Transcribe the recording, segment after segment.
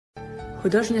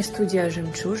Художня студія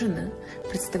 «Жемчужина»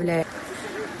 представляє...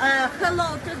 Hello,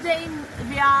 today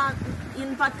we are in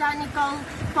Botanical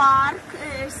Park,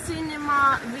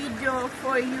 cinema video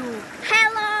for you.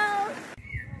 Hello!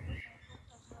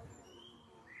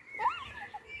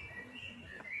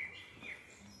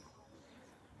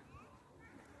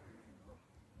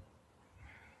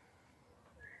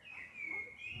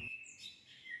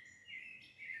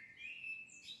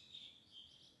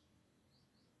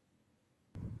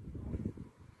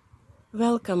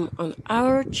 Welcome on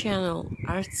our channel,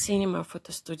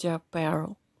 Art-кино-фото-студия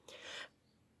Perl.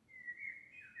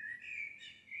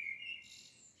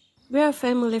 We are a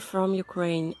family from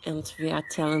Ukraine and we are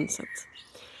talented.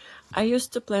 I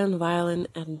used to play on violin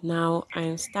and now I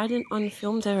am studying on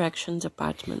film direction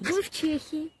department. Мы в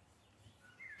Чехии.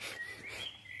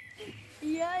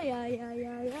 Я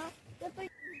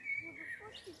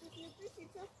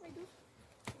сейчас пойду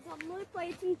за мной по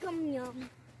этим камням.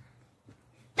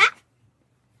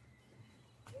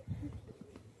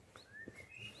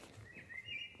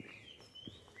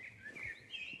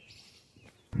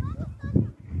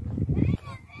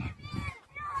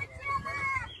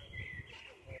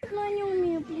 Но не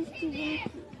умею плести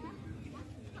венки.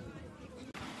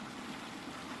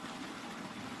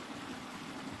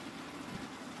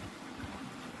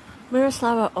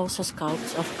 Miroslava also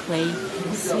sculpts of clay,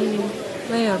 ceiling,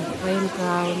 play on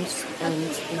playgrounds and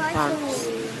in parks.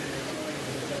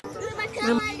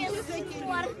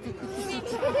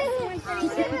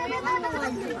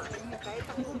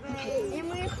 И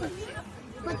мы их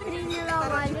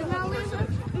потренировали на лыжах,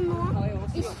 но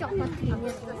еще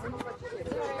потренировали.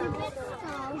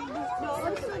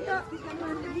 Вот сюда.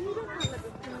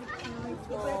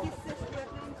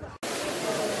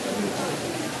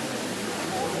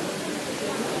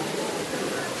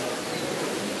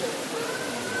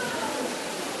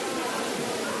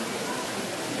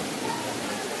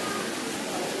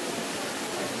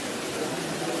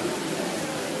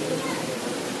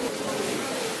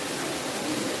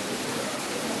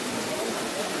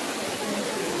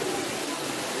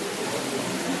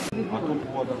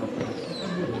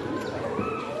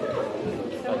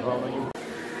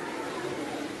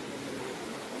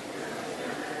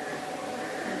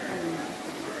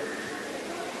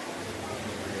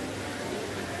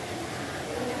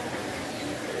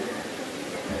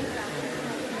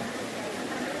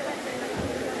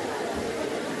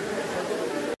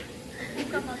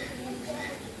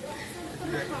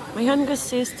 My younger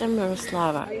sister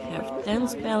Miroslava have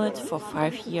dance ballet for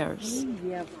 5 years.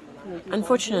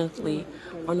 Unfortunately,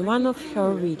 on one of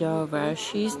her videos where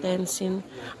she is dancing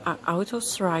are out of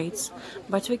rights,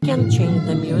 but we can't change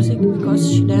the music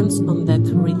because she dances on that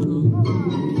rhythm.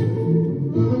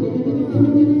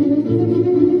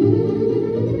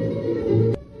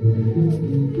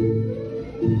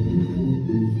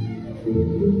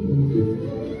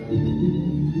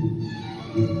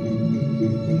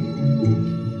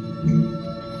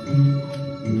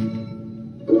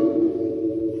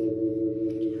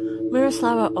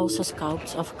 Miroslava also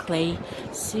sculpts of clay,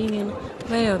 ceiling,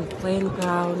 play on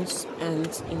playgrounds and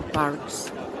in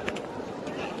parks.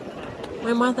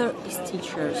 My mother is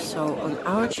teacher, so on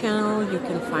our channel you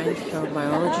can find her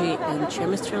biology and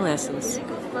chemistry lessons.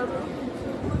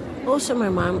 Also, my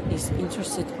mom is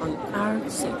interested on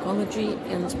art, psychology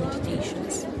and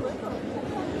meditations.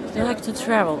 We like to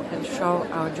travel and show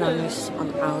our journeys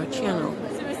on our channel,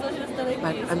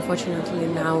 but unfortunately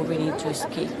now we need to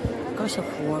escape because of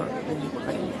war in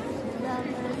Ukraine.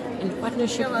 In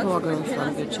partnership program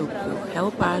from YouTube will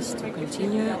help us to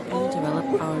continue and develop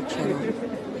our channel.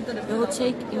 We will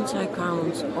take into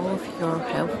account all of your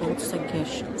helpful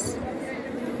suggestions.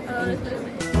 Thank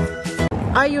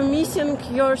you. Are you missing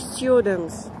your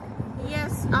students?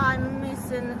 Yes, I'm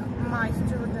missing my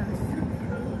students.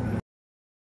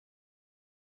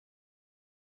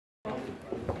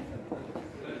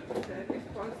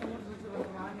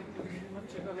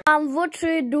 What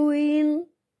are you doing?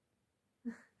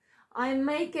 I'm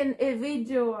making a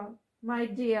video, my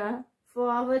dear, for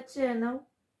our channel.